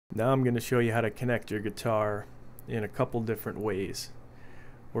Now I'm going to show you how to connect your guitar in a couple different ways.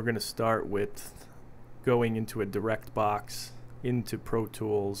 We're going to start with going into a direct box, into Pro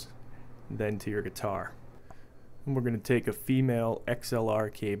Tools, then to your guitar. And we're going to take a female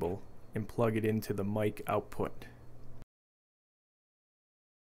XLR cable and plug it into the mic output.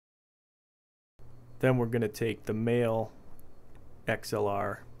 Then we're going to take the male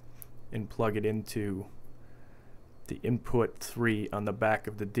XLR and plug it into the input 3 on the back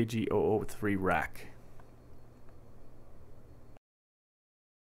of the digi-003 rack.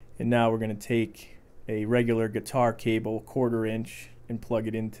 And now we're going to take a regular guitar cable, 1/4 inch, and plug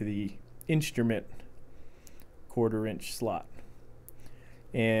it into the instrument 1/4 inch slot.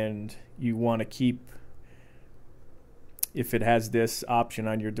 And you want to keep, if it has this option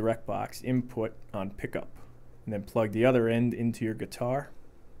on your direct box, input on pickup, and then plug the other end into your guitar,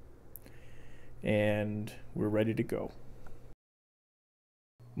 and we're ready to go.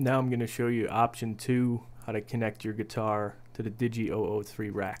 Now I'm going to show you option 2, how to connect your guitar to the digi-003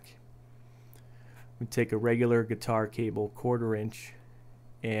 rack. We take a regular guitar cable, 1/4 inch,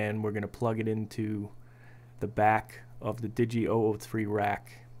 and we're going to plug it into the back of the digi-003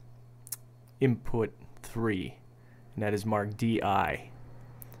 rack input 3, and that is marked DI.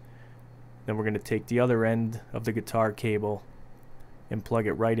 Then we're going to take the other end of the guitar cable and plug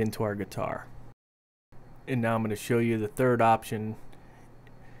it right into our guitar. And now I'm going to show you the third option,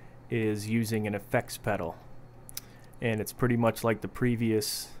 is using an effects pedal, and it's pretty much like the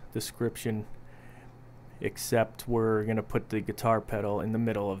previous description, except we're going to put the guitar pedal in the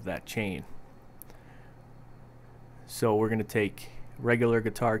middle of that chain. So we're going to take regular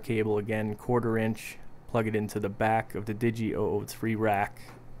guitar cable again, 1/4 inch, plug it into the back of the digi-003 rack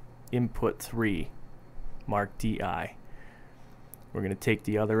input 3 marked DI. We're going to take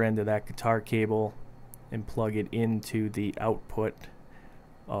the other end of that guitar cable and plug it into the output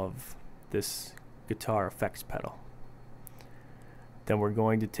of this guitar effects pedal. Then we're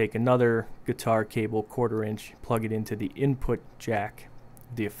going to take another guitar cable, 1/4 inch, plug it into the input jack,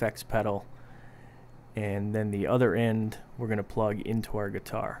 the effects pedal, and then the other end we're going to plug into our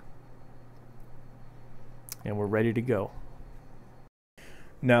guitar. And we're ready to go.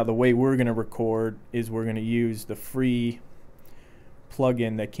 Now the way we're going to record is we're going to use the free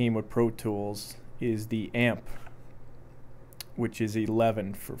plugin that came with Pro Tools, is the amp, which is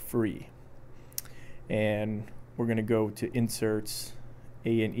 11 for free. And we're going to go to inserts,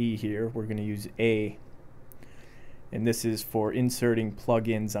 A and E here. We're going to use A, and this is for inserting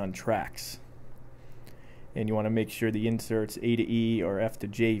plugins on tracks. And you want to make sure the inserts A to E or F to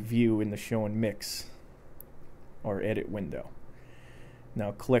J view in the show and mix or edit window.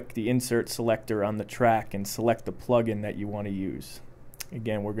 Now click the insert selector on the track and select the plugin that you want to use.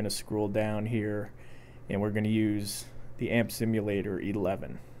 Again, we're going to scroll down here and we're going to use the Amp Simulator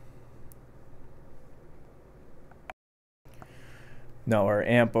 11. Now our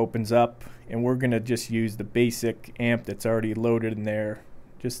amp opens up, and we're going to just use the basic amp that's already loaded in there,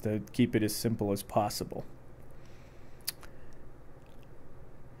 just to keep it as simple as possible.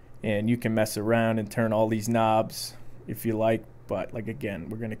 And you can mess around and turn all these knobs if you like, but like again,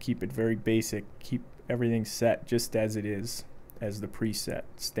 we're going to keep it very basic, keep everything set just as it is, as the preset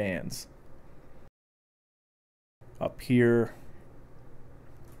stands. Up here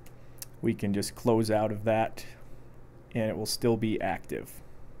we can just close out of that and it will still be active.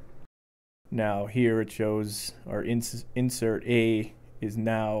 Now here it shows our insert A is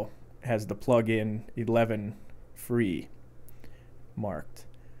now has the plugin 11 free marked,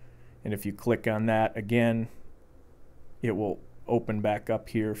 and if you click on that again, it will open back up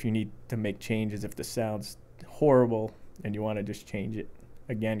here if you need to make changes. If the sound's horrible and you want to just change it,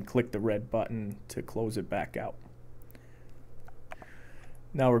 again click the red button to close it back out.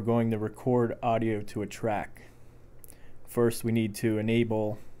 Now we're going to record audio to a track. First we need to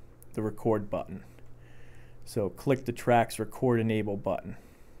enable the record button. So click the track's record enable button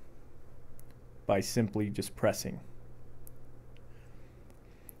by simply just pressing.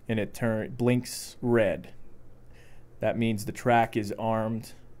 And it blinks red. That means the track is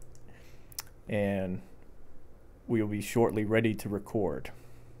armed and we will be shortly ready to record.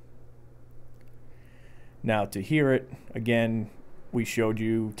 Now to hear it, again, we showed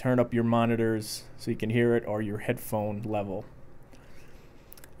you turn up your monitors so you can hear it, or your headphone level.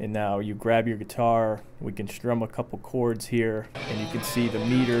 And now you grab your guitar, we can strum a couple chords here, and you can see the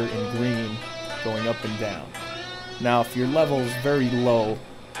meter in green going up and down. Now if your level is very low,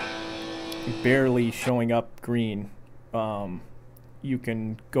 barely showing up green, you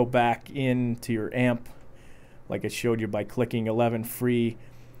can go back into your amp like I showed you by clicking 11 free,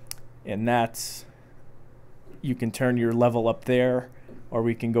 and that's, you can turn your level up there, or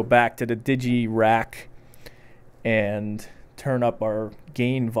we can go back to the digi rack and turn up our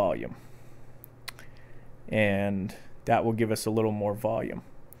gain volume, and that will give us a little more volume.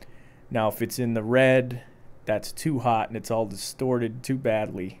 Now if it's in the red, that's too hot and it's all distorted too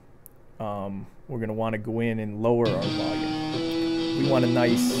badly, we're going to want to go in and lower our volume. We want a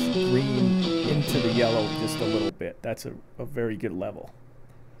nice green into the yellow just a little bit. That's a very good level.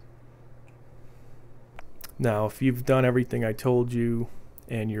 Now if you've done everything I told you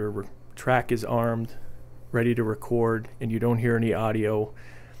and your track is armed, ready to record, and you don't hear any audio,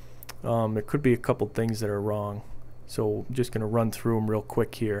 there could be a couple things that are wrong. So I'm just going to run through them real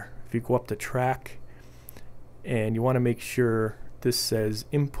quick here. If you go up to track, and you want to make sure this says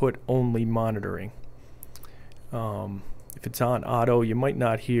input only monitoring. If it's on auto, you might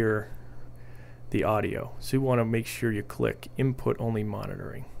not hear the audio, so you want to make sure you click input only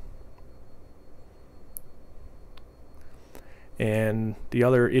monitoring. And the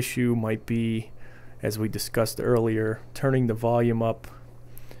other issue might be, as we discussed earlier, turning the volume up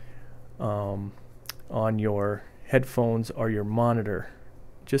on your headphones or your monitor,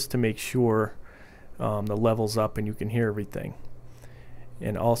 just to make sure the level's up and you can hear everything.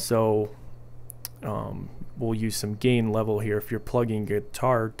 And also we'll use some gain level here. If you're plugging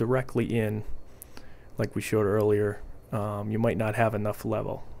guitar directly in, like we showed earlier, you might not have enough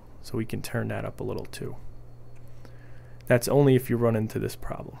level, so we can turn that up a little too. That's only if you run into this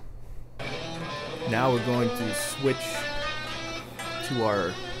problem. Now we're going to switch to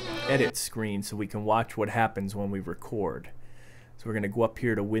our edit screen so we can watch what happens when we record. So we're going to go up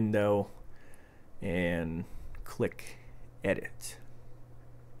here to Window and click Edit.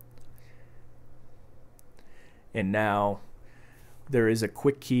 And now there is a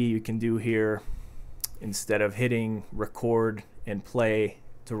quick key you can do here. Instead of hitting record and play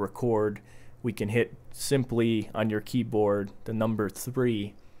to record, we can hit simply on your keyboard the number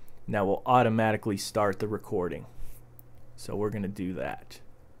 3. Now we'll automatically start the recording. So we're going to do that.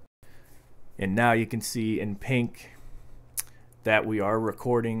 And now you can see in pink that we are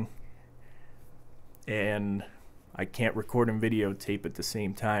recording, and I can't record and videotape at the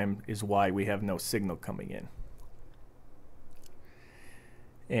same time, is why we have no signal coming in.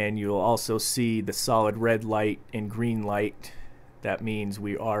 And you'll also see the solid red light and green light. That means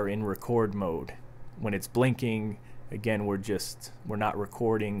we are in record mode. When it's blinking, again, we're not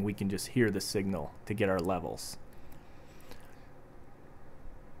recording. We can just hear the signal to get our levels.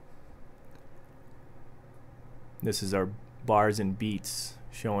 This is our bars and beats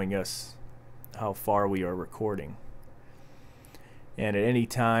showing us how far we are recording. And at any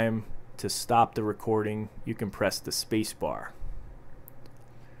time to stop the recording, you can press the space bar.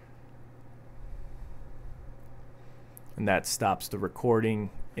 And that stops the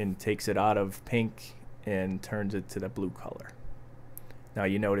recording and takes it out of pink and turns it to the blue color. Now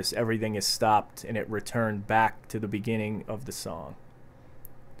you notice everything is stopped and it returned back to the beginning of the song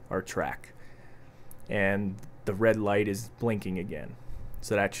or track. And the red light is blinking again.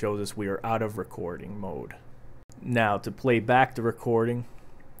 So that shows us we are out of recording mode. Now to play back the recording,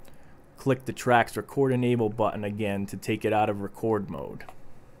 click the track's record enable button again to take it out of record mode.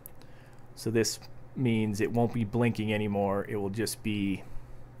 So this means it won't be blinking anymore. It will just be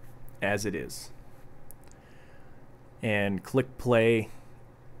as it is. And click play.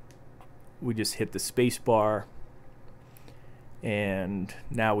 We just hit the space bar, and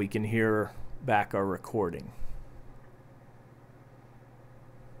now we can hear back our recording.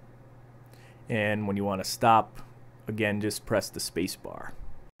 And when you want to stop, again, just press the space bar.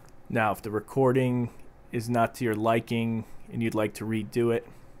 Now if the recording is not to your liking and you'd like to redo it,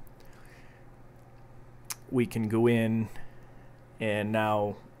 we can go in and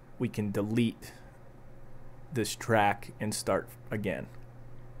now we can delete this track and start again.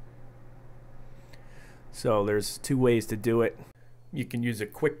 So there's 2 ways to do it. You can use a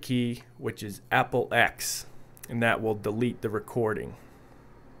quick key, which is Apple X, and that will delete the recording.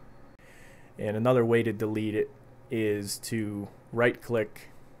 And another way to delete it is to right click,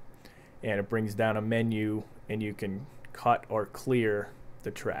 and it brings down a menu and you can cut or clear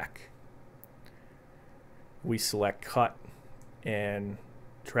the track. We select cut and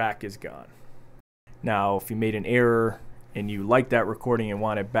track is gone. Now if you made an error and you like that recording and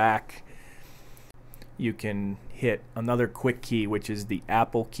want it back, you can hit another quick key, which is the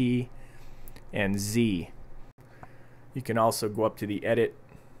Apple key and Z. You can also go up to the edit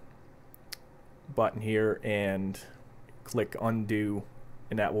button here and click undo,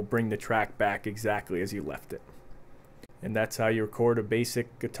 and that will bring the track back exactly as you left it. And that's how you record a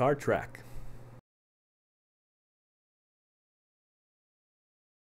basic guitar track.